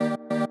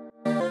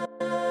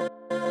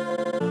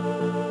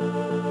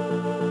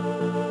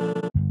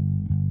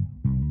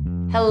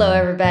Hello,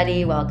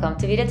 everybody. Welcome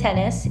to Vida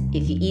Tennis.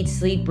 If you eat,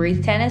 sleep,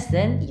 breathe tennis,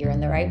 then you're in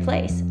the right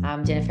place.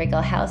 I'm Jennifer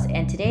Gilhouse,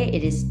 and today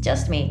it is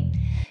just me.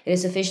 It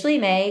is officially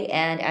May,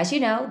 and as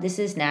you know, this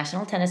is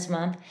National Tennis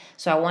Month,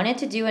 so I wanted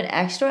to do an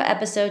extra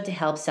episode to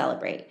help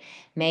celebrate.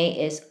 May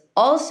is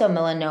also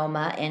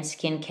Melanoma and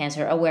Skin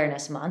Cancer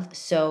Awareness Month,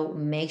 so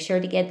make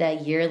sure to get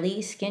that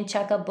yearly skin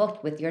checkup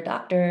booked with your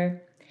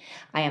doctor.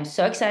 I am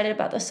so excited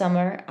about the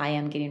summer. I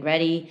am getting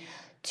ready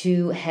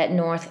to head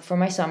north for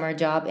my summer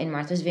job in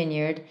Martha's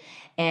Vineyard,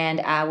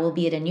 and I will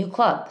be at a new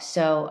club.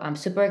 So I'm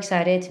super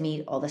excited to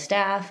meet all the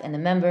staff and the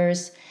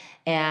members,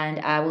 and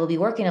I will be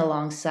working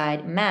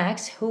alongside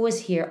Max, who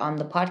was here on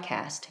the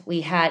podcast.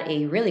 We had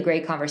a really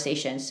great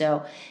conversation.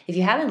 So if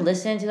you haven't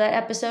listened to that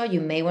episode,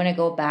 you may want to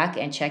go back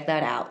and check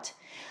that out.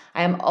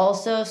 I am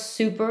also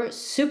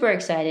super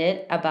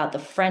excited about the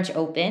French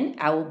Open.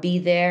 I will be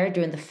there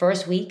during the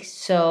first week.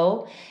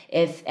 So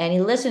if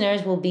any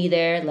listeners will be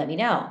there, let me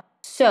know.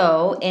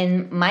 So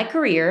in my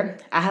career,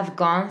 I have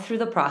gone through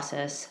the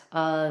process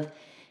of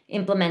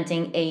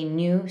implementing a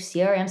new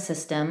CRM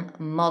system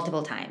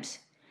multiple times.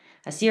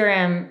 A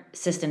CRM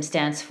system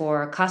stands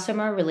for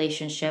Customer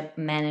Relationship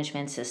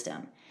Management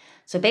System.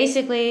 So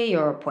basically,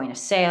 your point of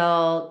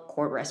sale,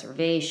 court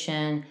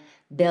reservation,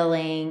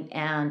 billing,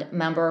 and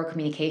member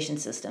communication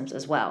systems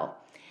as well.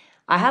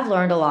 I have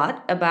learned a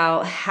lot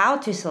about how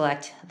to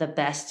select the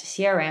best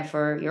CRM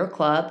for your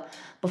club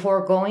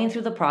before going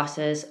through the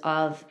process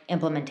of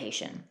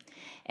implementation.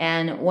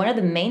 And one of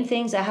the main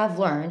things I have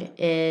learned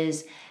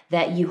is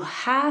that you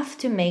have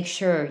to make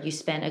sure you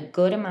spend a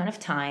good amount of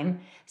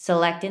time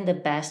selecting the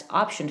best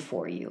option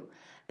for you.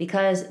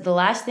 Because the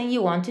last thing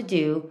you want to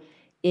do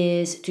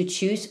is to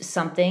choose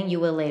something you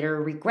will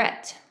later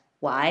regret.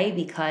 Why?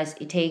 Because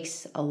it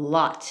takes a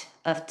lot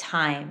of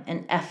time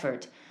and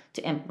effort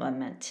to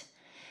implement,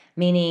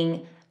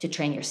 meaning to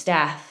train your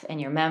staff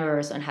and your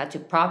members on how to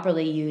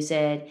properly use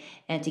it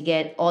and to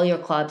get all your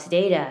club's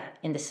data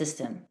in the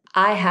system.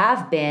 I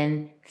have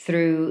been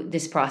through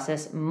this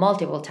process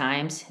multiple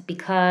times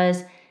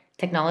because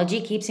technology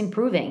keeps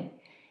improving.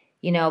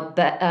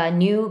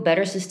 New,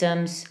 better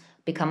systems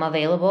become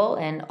available,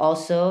 and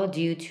also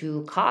due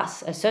to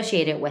costs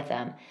associated with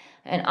them.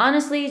 And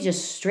honestly,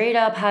 just straight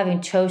up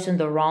having chosen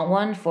the wrong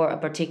one for a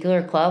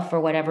particular club for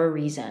whatever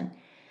reason.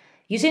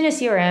 Using a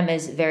CRM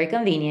is very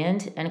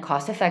convenient and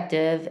cost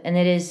effective, and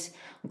it is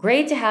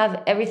great to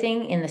have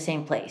everything in the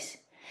same place.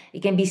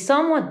 It can be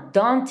somewhat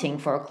daunting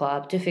for a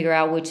club to figure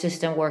out which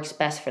system works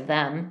best for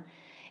them,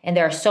 and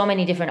there are so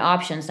many different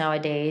options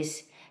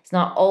nowadays. It's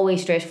not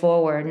always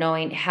straightforward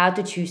knowing how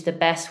to choose the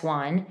best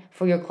one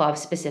for your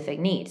club's specific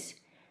needs.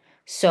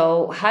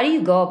 So, how do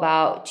you go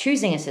about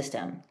choosing a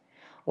system?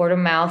 Word of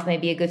mouth may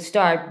be a good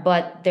start,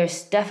 but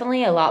there's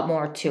definitely a lot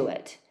more to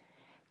it.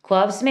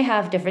 Clubs may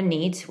have different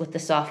needs with the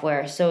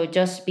software, so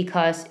just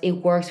because it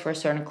works for a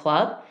certain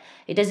club,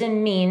 it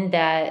doesn't mean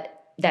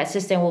that that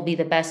system will be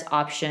the best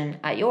option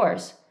at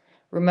yours.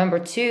 Remember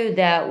too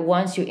that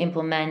once you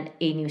implement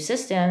a new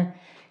system,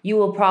 you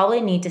will probably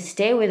need to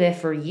stay with it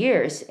for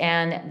years,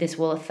 and this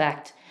will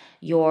affect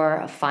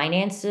your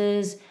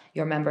finances,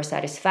 your member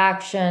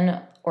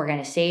satisfaction,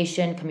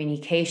 organization,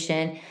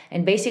 communication,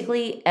 and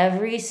basically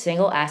every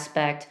single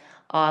aspect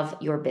of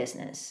your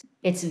business.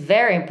 It's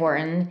very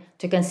important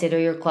to consider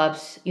your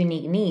club's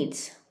unique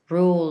needs,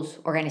 rules,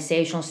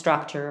 organizational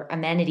structure,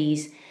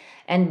 amenities,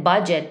 and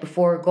budget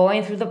before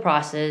going through the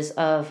process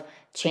of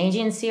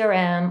changing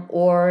CRM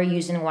or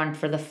using one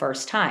for the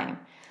first time.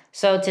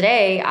 So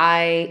today,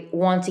 I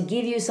want to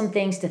give you some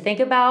things to think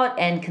about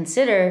and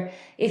consider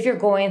if you're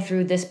going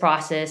through this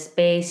process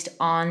based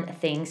on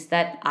things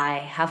that I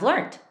have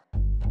learned.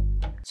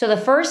 So the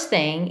first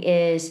thing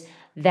is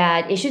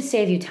that it should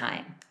save you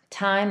time.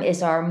 Time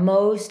is our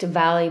most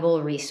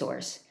valuable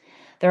resource.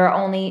 There are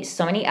only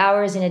so many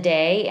hours in a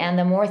day, and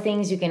the more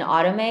things you can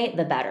automate,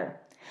 the better.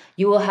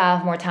 You will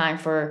have more time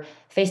for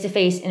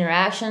face-to-face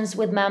interactions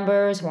with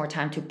members, more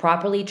time to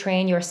properly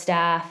train your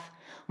staff,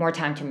 more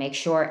time to make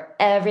sure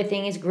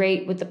everything is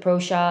great with the pro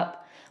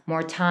shop,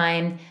 more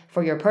time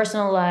for your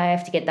personal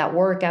life to get that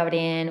workout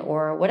in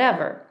or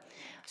whatever.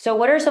 So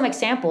what are some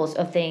examples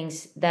of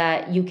things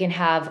that you can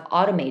have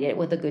automated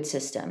with a good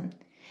system?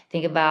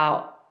 Think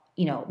about,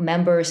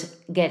 members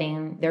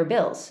getting their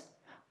bills,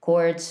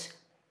 courts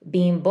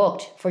being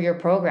booked for your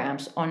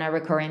programs on a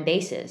recurring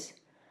basis,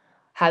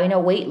 having a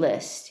wait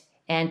list,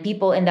 and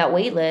people in that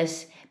wait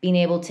list being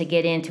able to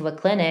get into a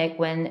clinic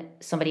when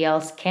somebody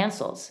else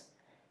cancels,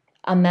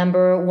 a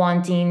member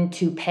wanting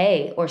to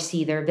pay or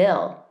see their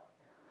bill,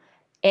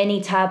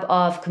 any type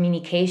of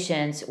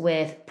communications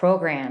with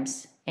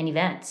programs and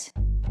events.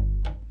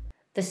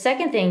 The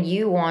second thing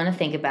you want to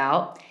think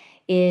about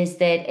is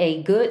that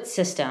a good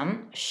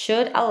system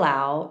should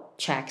allow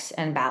checks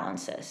and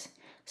balances.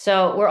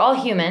 So we're all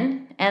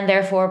human and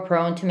therefore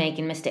prone to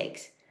making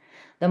mistakes.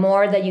 The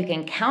more that you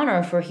can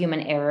counter for human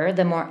error,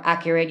 the more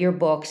accurate your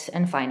books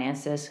and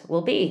finances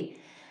will be.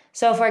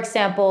 So for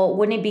example,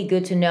 wouldn't it be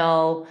good to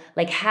know,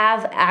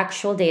 have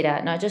actual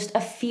data, not just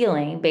a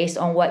feeling based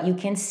on what you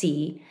can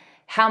see,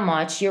 how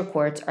much your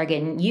courts are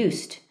getting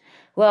used?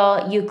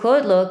 Well, you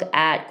could look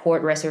at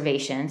court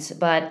reservations,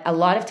 but a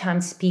lot of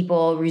times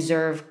people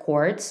reserve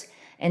courts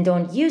and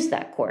don't use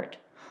that court.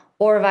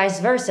 Or vice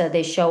versa,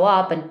 they show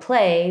up and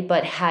play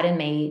but hadn't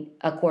made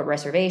a court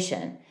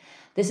reservation.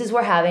 This is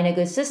where having a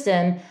good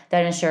system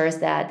that ensures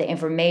that the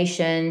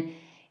information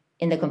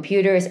in the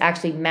computer is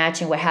actually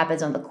matching what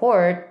happens on the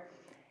court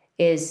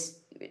is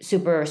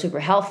super, super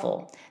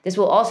helpful. This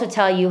will also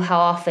tell you how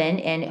often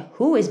and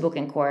who is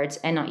booking courts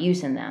and not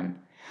using them.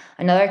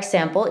 Another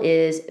example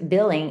is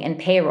billing and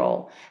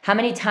payroll. How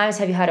many times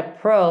have you had a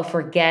pro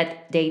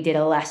forget they did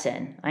a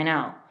lesson? I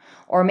know.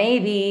 Or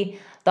maybe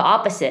the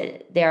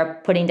opposite.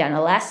 They're putting down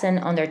a lesson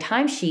on their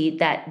timesheet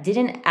that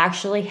didn't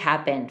actually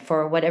happen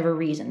for whatever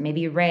reason,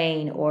 maybe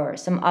rain or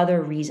some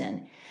other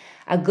reason.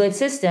 A good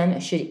system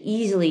should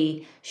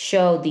easily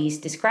show these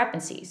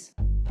discrepancies.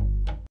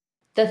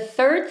 The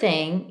third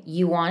thing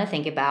you want to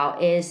think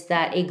about is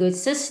that a good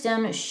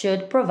system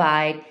should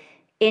provide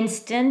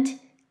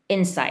instant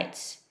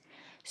insights.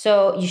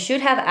 So you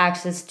should have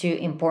access to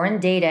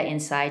important data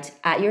insights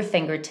at your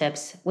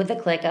fingertips with a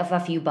click of a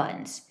few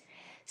buttons.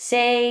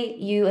 Say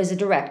you, as a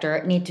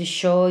director, need to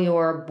show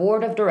your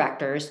board of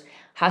directors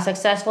how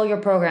successful your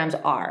programs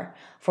are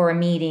for a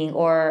meeting,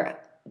 or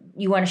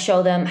you want to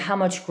show them how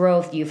much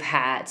growth you've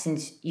had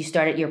since you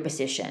started your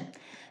position.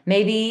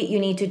 Maybe you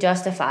need to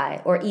justify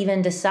or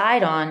even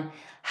decide on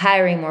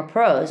hiring more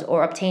pros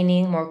or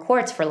obtaining more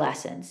courts for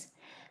lessons.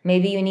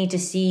 Maybe you need to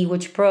see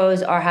which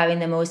pros are having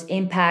the most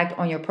impact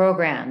on your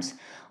programs,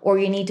 or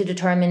you need to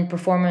determine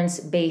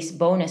performance-based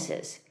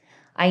bonuses.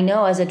 I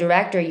know as a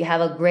director, you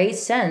have a great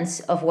sense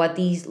of what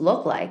these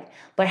look like,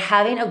 but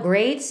having a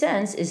great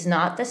sense is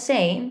not the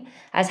same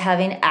as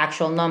having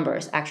actual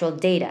numbers, actual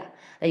data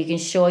that you can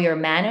show your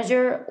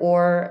manager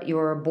or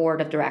your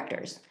board of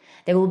directors.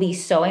 They will be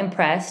so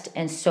impressed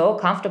and so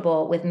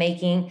comfortable with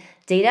making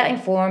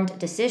data-informed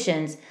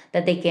decisions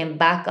that they can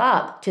back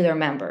up to their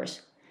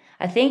members.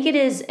 I think it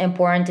is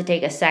important to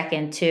take a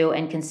second too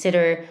and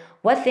consider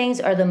what things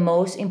are the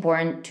most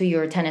important to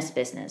your tennis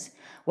business.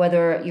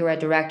 Whether you're a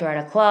director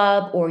at a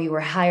club or you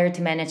were hired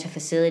to manage a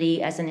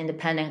facility as an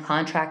independent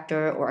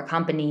contractor or a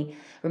company,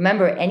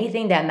 remember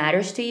anything that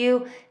matters to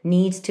you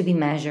needs to be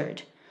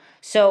measured.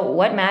 So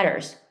what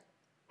matters?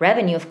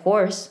 Revenue, of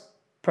course,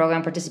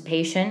 program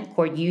participation,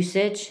 court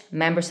usage,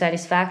 member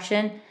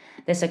satisfaction,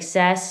 the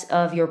success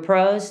of your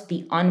pros,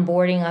 the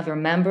onboarding of your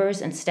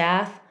members and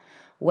staff.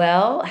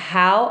 Well,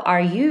 how are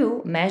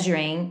you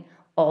measuring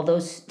all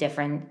those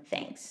different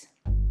things?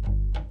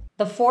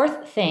 The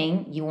fourth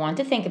thing you want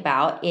to think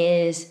about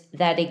is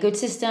that a good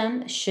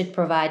system should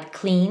provide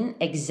clean,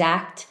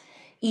 exact,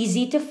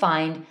 easy to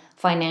find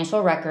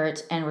financial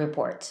records and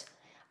reports.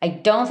 I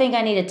don't think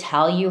I need to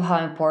tell you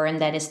how important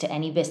that is to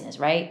any business,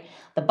 right?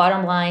 The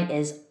bottom line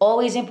is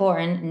always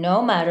important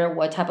no matter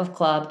what type of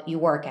club you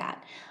work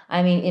at.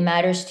 I mean, it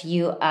matters to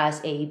you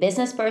as a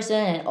business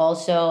person and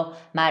also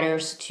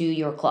matters to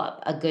your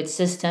club. A good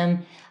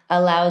system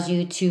allows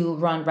you to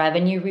run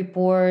revenue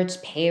reports,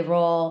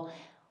 payroll,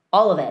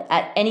 all of it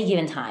at any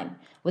given time.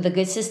 With a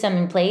good system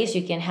in place,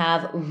 you can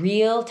have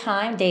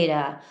real-time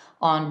data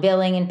on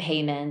billing and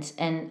payments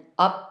and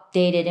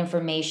updated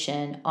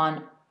information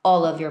on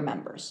all of your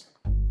members.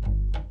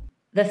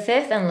 The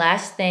fifth and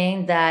last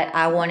thing that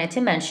I wanted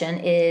to mention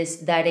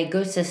is that a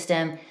good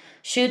system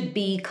should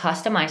be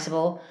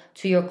customizable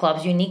to your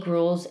club's unique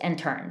rules and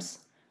terms.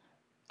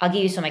 I'll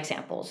give you some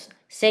examples.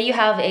 Say you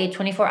have a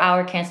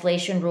 24-hour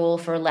cancellation rule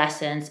for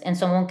lessons and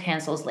someone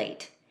cancels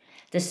late.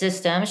 The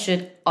system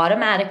should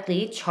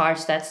automatically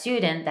charge that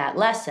student that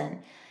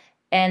lesson,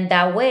 and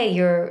that way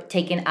you're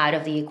taken out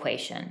of the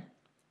equation.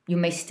 You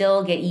may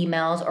still get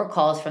emails or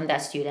calls from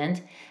that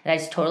student.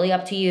 That's totally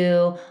up to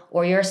you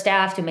or your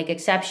staff to make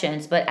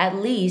exceptions, but at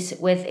least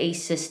with a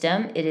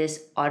system, it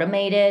is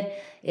automated,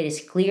 it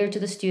is clear to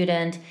the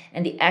student,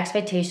 and the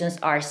expectations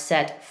are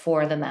set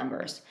for the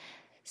members.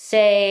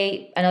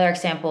 Say, another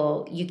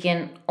example, you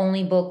can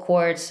only book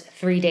courts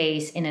 3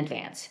 days in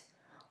advance,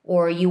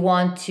 or you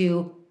want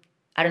to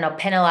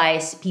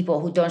penalize people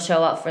who don't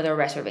show up for their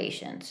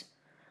reservations,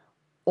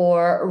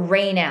 or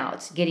rain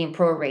outs getting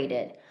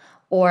prorated,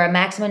 or a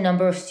maximum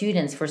number of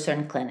students for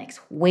certain clinics,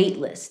 wait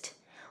list.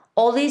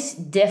 All these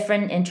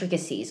different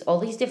intricacies, all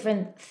these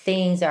different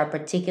things that are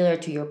particular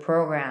to your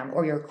program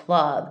or your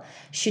club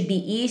should be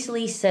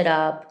easily set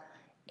up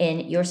in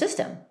your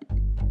system.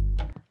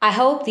 I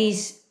hope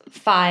these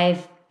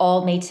 5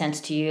 all made sense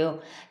to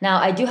you. Now,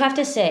 I do have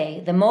to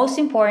say, the most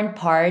important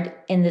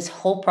part in this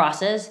whole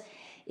process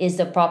is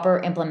the proper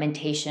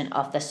implementation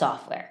of the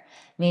software,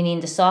 meaning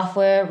the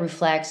software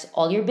reflects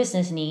all your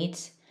business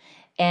needs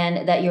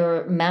and that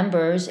your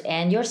members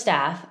and your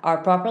staff are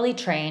properly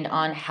trained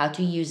on how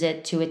to use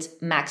it to its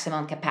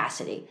maximum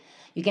capacity.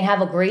 You can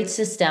have a great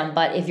system,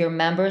 but if your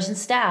members and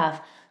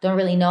staff don't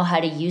really know how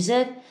to use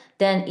it,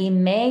 then it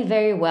may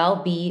very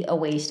well be a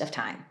waste of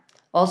time.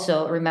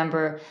 Also,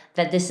 remember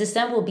that the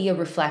system will be a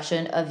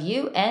reflection of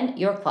you and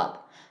your club.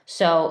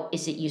 So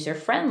is it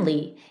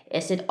user-friendly?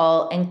 Is it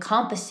all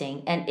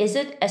encompassing? And is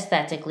it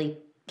aesthetically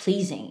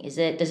pleasing? Does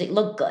it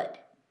look good?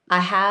 I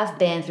have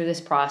been through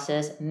this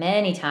process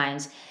many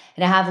times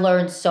and I have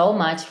learned so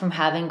much from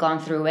having gone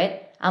through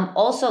it. I'm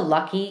also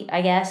lucky,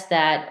 I guess,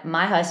 that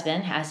my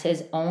husband has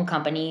his own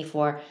company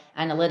for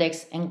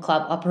analytics and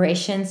club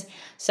operations.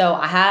 So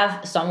I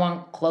have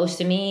someone close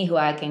to me who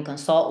I can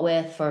consult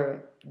with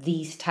for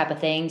these type of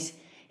things.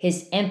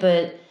 His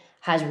input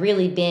has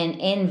really been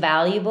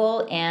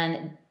invaluable,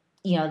 and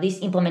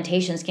these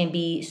implementations can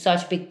be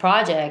such big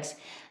projects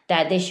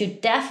that they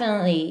should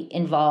definitely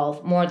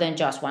involve more than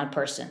just one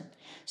person.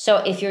 So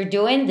if you're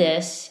doing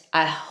this,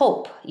 I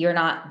hope you're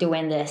not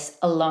doing this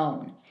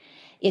alone.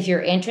 If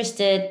you're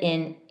interested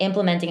in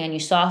implementing a new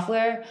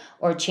software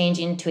or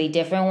changing to a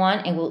different one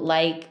and would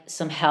like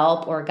some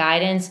help or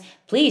guidance,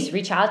 please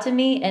reach out to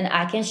me and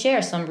I can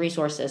share some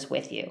resources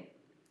with you.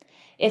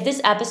 If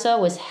this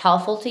episode was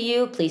helpful to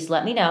you, please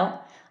let me know.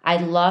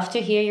 I'd love to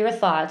hear your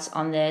thoughts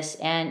on this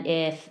and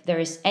if there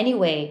is any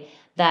way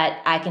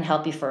that I can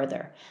help you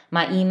further.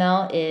 My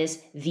email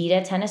is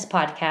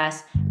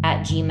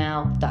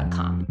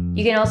vitatennispodcast@gmail.com.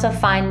 You can also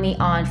find me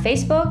on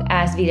Facebook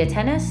as Vita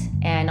Tennis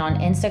and on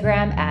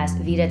Instagram as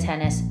Vita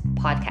Tennis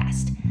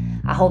Podcast.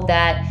 I hope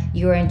that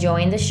you're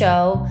enjoying the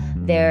show.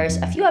 There's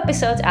a few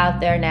episodes out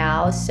there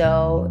now,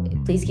 so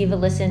please give a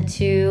listen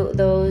to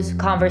those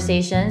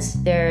conversations.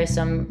 There's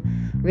some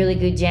really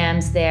good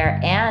gems there,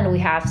 and we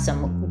have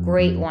some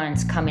great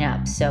ones coming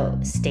up, so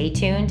stay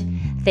tuned.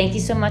 Thank you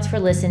so much for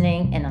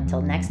listening, and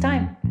until next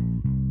time.